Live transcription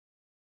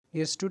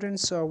Yes,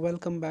 students,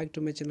 welcome back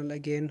to my channel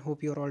again.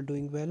 Hope you're all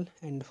doing well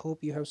and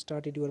hope you have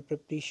started your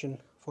preparation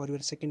for your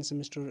second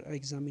semester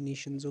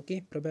examinations.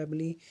 Okay,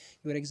 probably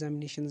your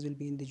examinations will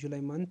be in the July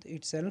month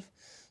itself,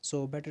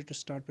 so better to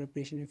start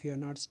preparation if you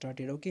are not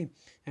started. Okay,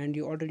 and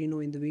you already know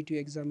in the V2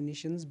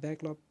 examinations,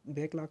 backlog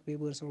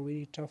papers are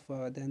very tough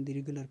than the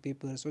regular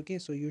papers. Okay,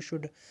 so you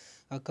should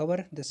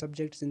cover the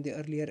subjects in the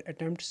earlier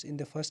attempts in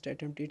the first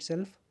attempt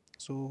itself,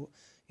 so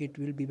it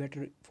will be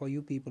better for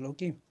you people.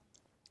 Okay,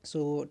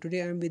 so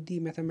today I am with the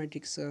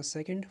mathematics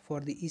second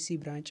for the EC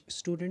branch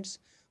students.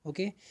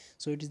 Okay,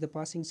 so it is the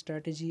passing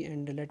strategy,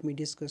 and let me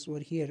discuss over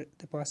here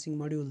the passing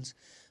modules.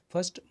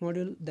 First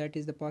module, that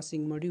is the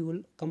passing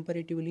module,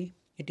 comparatively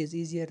it is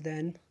easier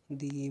than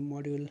the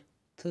module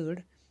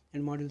third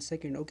and module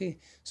second. Okay,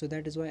 so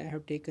that is why I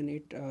have taken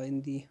it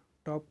in the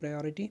top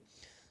priority.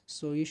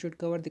 So you should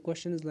cover the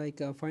questions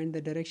like find the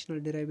directional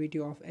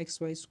derivative of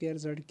xy square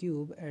z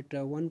cube at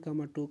 1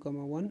 comma 2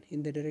 comma 1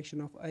 in the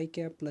direction of I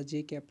cap plus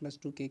j cap plus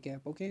 2k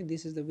cap. Okay,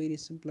 this is the very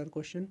simpler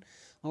question.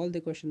 All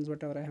the questions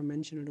whatever I have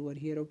mentioned over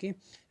here. Okay,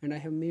 and I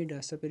have made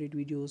separate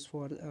videos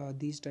for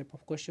these type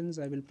of questions.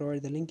 I will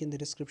provide the link in the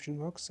description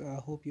box.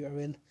 Hope you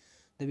avail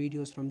the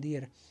videos from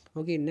there.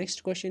 Okay,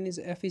 next question is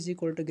f is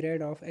equal to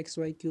grad of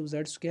xy cube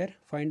z square.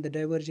 Find the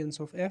divergence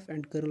of f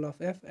and curl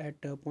of f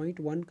at point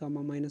 1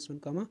 comma minus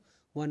 1 comma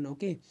 1.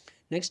 Okay,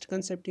 next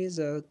concept is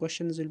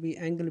questions will be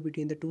angle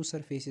between the two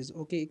surfaces.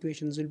 Okay,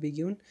 equations will be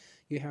given,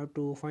 you have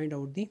to find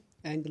out the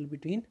angle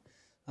between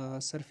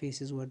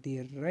surfaces over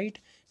there, right?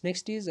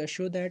 Next is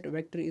show that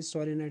vector is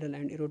solenoidal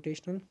and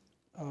irrotational.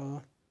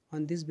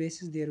 On this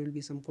basis there will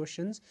be some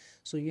questions,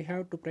 so you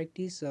have to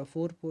practice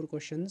four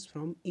questions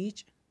from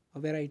each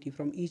variety,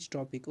 from each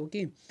topic.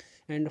 Okay,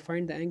 and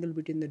find the angle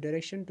between the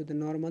direction to the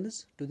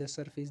normals to the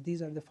surface.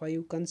 These are the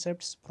five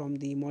concepts from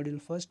the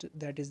module first,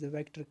 that is the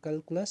vector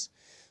calculus.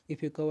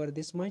 If you cover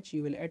this much,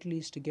 you will at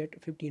least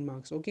get 15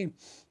 marks. Okay,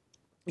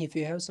 if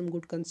you have some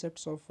good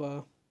concepts of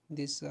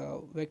this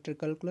vector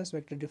calculus,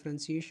 vector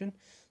differentiation,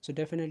 so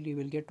definitely you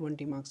will get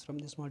 20 marks from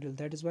this module.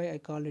 That is why I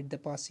call it the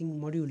passing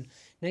module.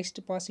 Next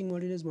passing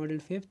module is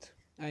module fifth.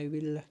 I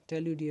will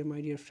tell you, dear my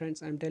dear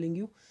friends, I'm telling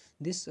you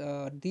this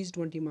these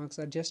 20 marks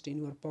are just in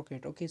your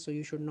pocket. Okay, so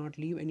you should not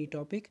leave any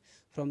topic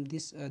from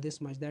this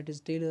much. That is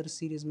Taylor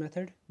series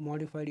method,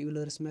 modified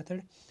Euler's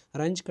method,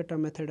 Runge kutta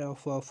method of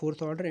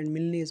fourth order, and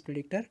milnes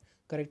predictor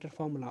corrector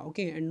formula.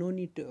 Okay, and no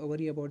need to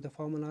worry about the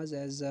formulas,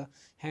 as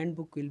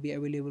handbook will be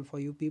available for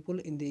you people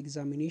in the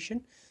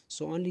examination.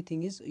 So only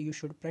thing is you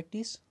should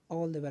practice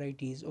all the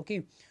varieties.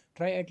 Okay,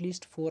 try at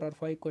least 4 or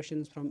 5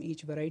 questions from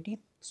each variety,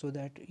 so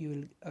that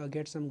you will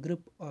get some grip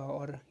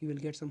or you will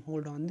get some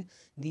hold on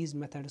these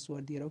methods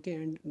over there. Okay,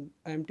 and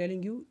I am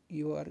telling you,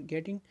 you are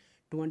getting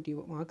 20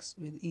 marks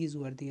with ease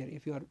over there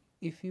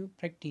if you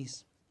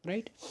practice,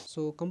 right?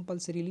 So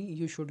compulsorily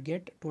you should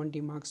get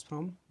 20 marks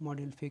from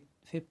module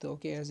fifth.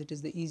 Okay, as it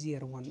is the easier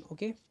one.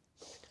 Okay,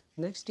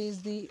 next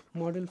is the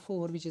module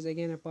 4, which is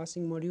again a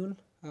passing module,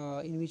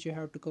 in which you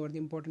have to cover the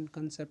important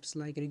concepts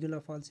like regula,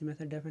 falsi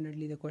method.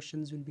 Definitely the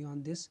questions will be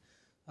on this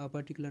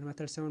particular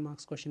method. 7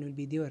 marks question will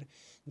be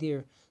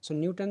there. So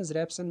Newton's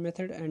raphson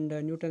method and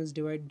Newton's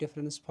divide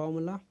difference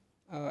formula.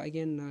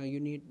 Again, you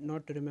need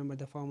not to remember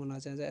the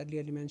formulas, as I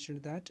earlier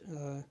mentioned that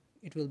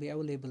it will be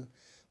available,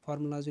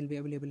 formulas will be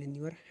available in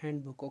your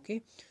handbook.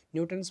 Okay,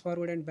 Newton's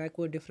forward and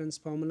backward difference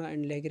formula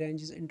and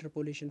Lagrange's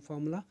interpolation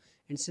formula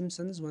and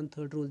Simpson's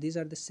 1/3 rule. These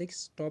are the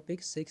 6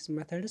 topics, 6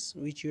 methods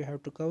which you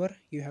have to cover.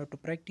 You have to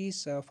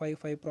practice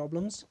 5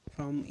 problems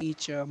from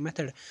each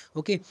method.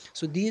 Okay,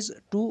 so these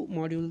two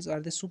modules are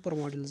the super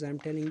modules, I am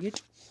telling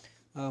it.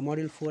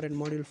 Module 4 and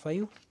module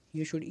 5,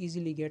 you should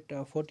easily get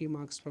 40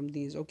 marks from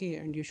these. Okay,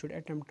 and you should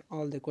attempt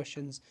all the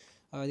questions.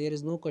 There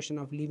is no question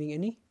of leaving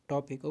any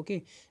topic.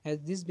 Okay, as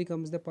this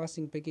becomes the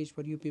passing package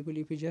for you people.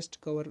 If you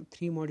just cover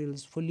 3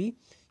 modules fully,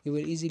 you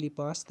will easily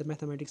pass the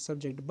mathematics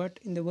subject. But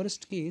in the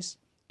worst case,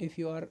 if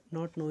you are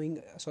not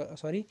knowing,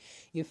 sorry,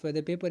 if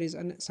the paper is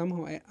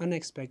somehow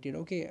unexpected,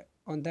 okay,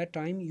 on that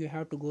time you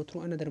have to go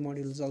through another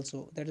modules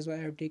also. That is why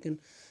I have taken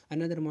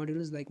another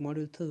modules like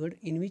module third,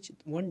 in which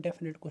one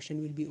definite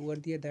question will be over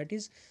there, that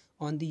is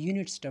on the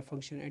unit step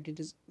function, and it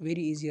is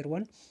very easier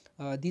one.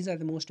 These are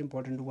the most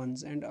important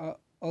ones, and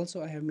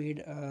also I have made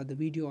the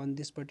video on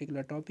this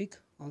particular topic.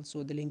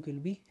 Also the link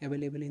will be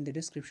available in the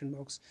description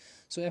box.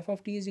 So f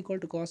of t is equal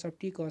to cos of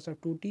t, cos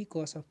of 2t,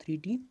 cos of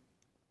 3t,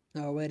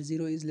 where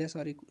 0 is less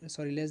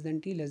or less than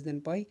t, less than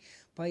pi,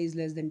 pi is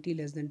less than t,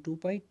 less than 2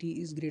 pi, t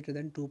is greater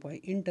than 2 pi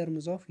in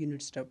terms of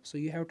unit step. So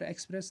you have to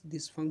express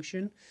this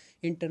function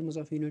in terms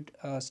of unit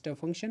step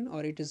function,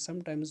 or it is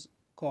sometimes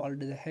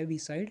called the heavy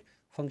side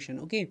function.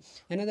 Okay,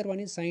 another one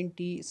is sin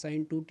t,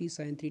 sin 2t,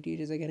 sin 3t. It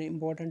is again an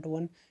important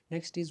one.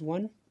 Next is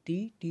 1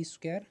 t, t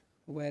square,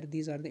 where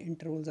these are the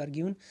intervals are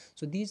given.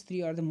 So these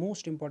 3 are the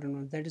most important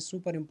ones, that is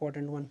super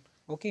important one.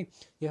 Okay,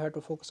 you have to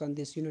focus on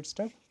this unit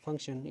step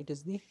function, it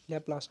is the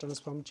Laplace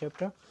transform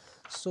chapter.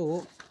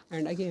 So,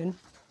 and again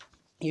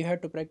you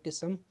have to practice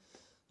some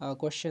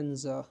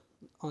questions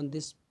on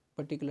this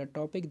particular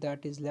topic,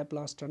 that is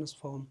Laplace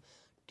transform.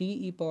 t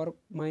e power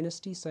minus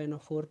t sine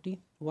of 4t,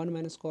 1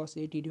 minus cos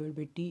 80 divided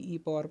by t e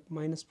power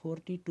minus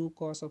 4t, 2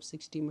 cos of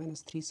 60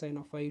 minus 3 sine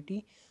of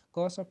 5t,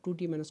 cos of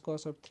 2t minus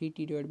cos of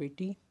 3t divided by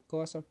t,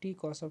 cos of t,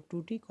 cos of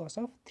 2t, cos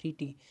of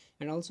 3t,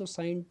 and also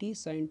sine t,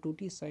 sine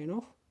 2t, sine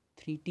of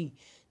 3t.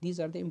 These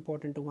are the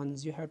important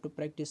ones. You have to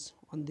practice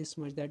on this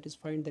much, that is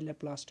find the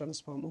Laplace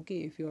transform. Okay,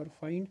 if you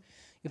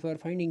are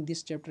finding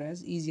this chapter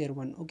as easier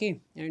one. Okay,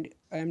 and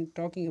I am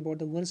talking about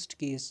the worst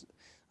case.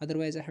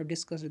 Otherwise I have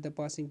discussed the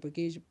passing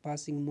package,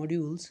 passing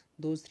modules.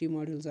 Those 3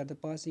 modules are the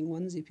passing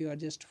ones if you are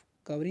just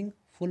covering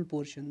full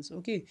portions.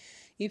 Okay,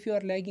 if you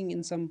are lagging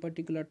in some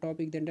particular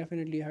topic, then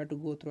definitely you have to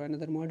go through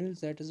another modules.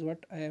 That is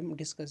what I am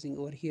discussing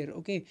over here.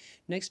 Okay,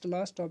 next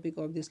last topic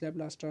of this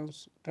Laplace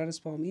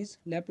transform is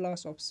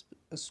Laplace of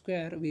a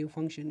square wave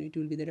function. It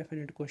will be the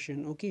definite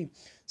question. Okay,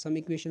 some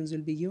equations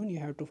will be given, you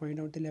have to find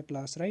out the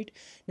Laplace, right?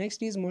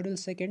 Next is module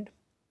second.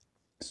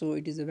 So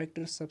it is a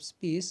vector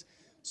subspace,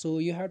 so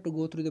you have to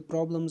go through the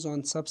problems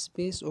on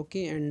subspace.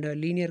 Okay, and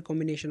linear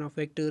combination of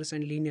vectors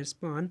and linear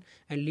span,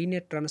 and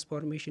linear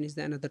transformation is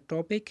the another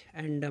topic,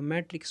 and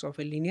matrix of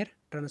a linear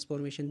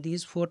transformation.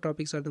 These 4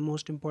 topics are the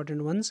most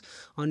important ones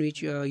on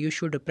which you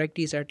should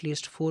practice at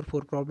least 4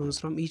 problems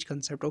from each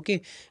concept.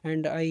 Okay,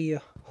 and I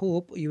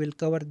hope you will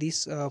cover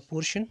this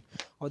portion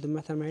of the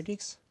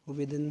mathematics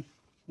within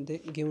the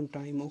given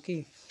time.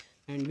 Okay,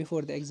 and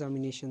before the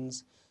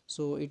examinations.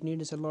 So it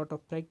needs a lot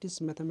of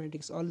practice.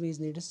 Mathematics always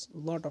needs a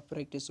lot of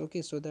practice.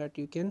 Okay, so that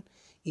you can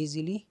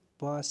easily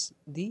pass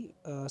the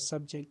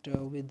subject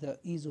with the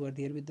ease over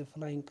there, with the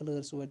flying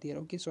colors over there.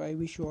 Okay, so I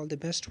wish you all the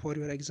best for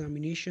your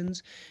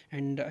examinations,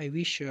 and I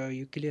wish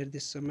you clear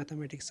this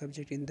mathematics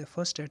subject in the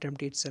first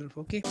attempt itself.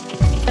 Okay.